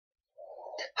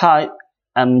Hi,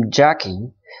 I'm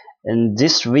Jackie. In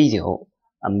this video,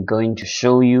 I'm going to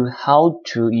show you how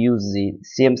to use the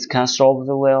CMSClient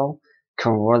software,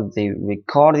 convert the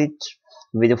recorded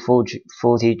video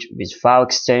footage with file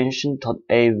extension .av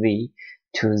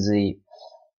to the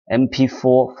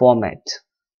MP4 format.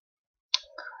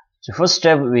 The first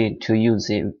step is to use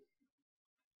the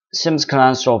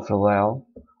CMSClient software,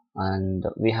 and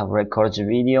we have recorded the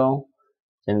video.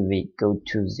 Then we go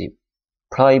to the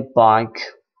playback.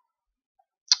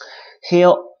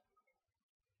 Here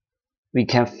we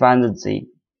can find the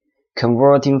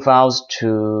converting files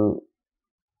to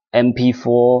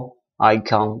MP4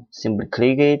 icon. Simply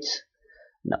click it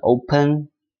and open,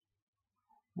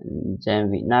 and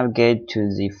then we navigate to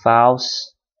the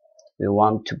files we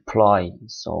want to play.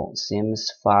 So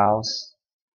CMS files,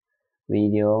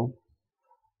 video,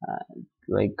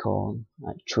 record,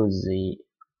 choose the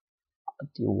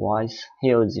device.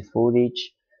 Here is the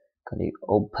footage. Click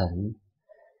open.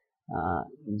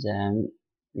 Then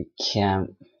we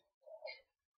can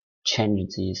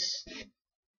change this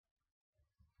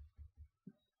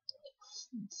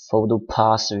photo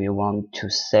path we want to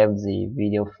save the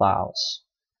video files,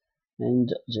 and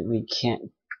we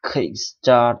can click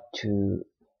start to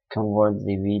convert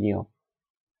the video.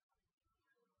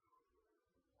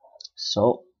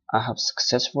 So I have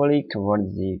successfully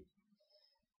converted the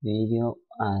video,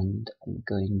 and I'm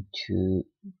going to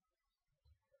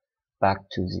back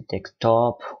to the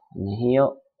desktop, and here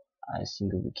I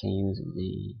think we can use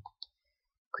the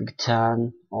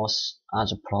QuickTime or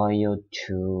other player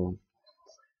to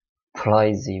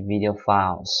play the video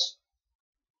files.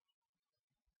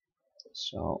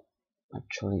 So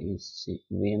actually it's the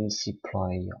VMC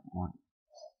player one.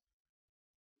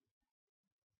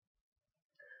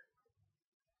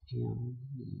 Here,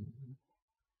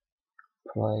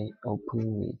 play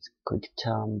open with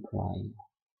QuickTime player.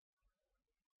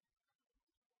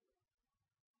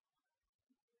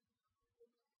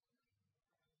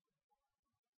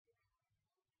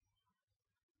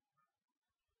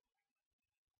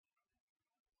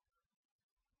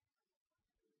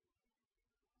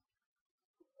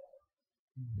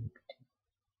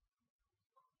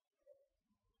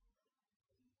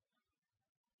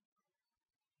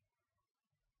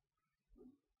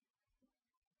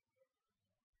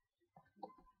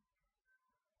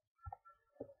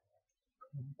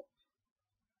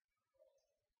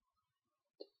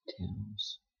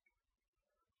 Details.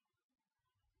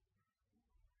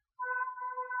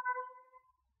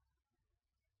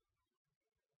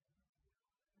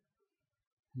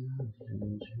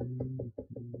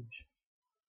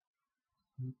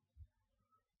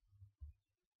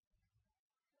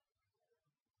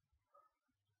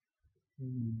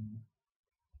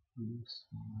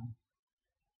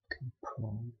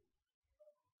 Control.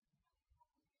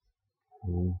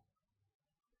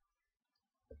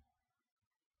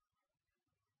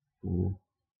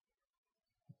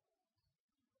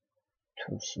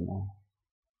 Too small.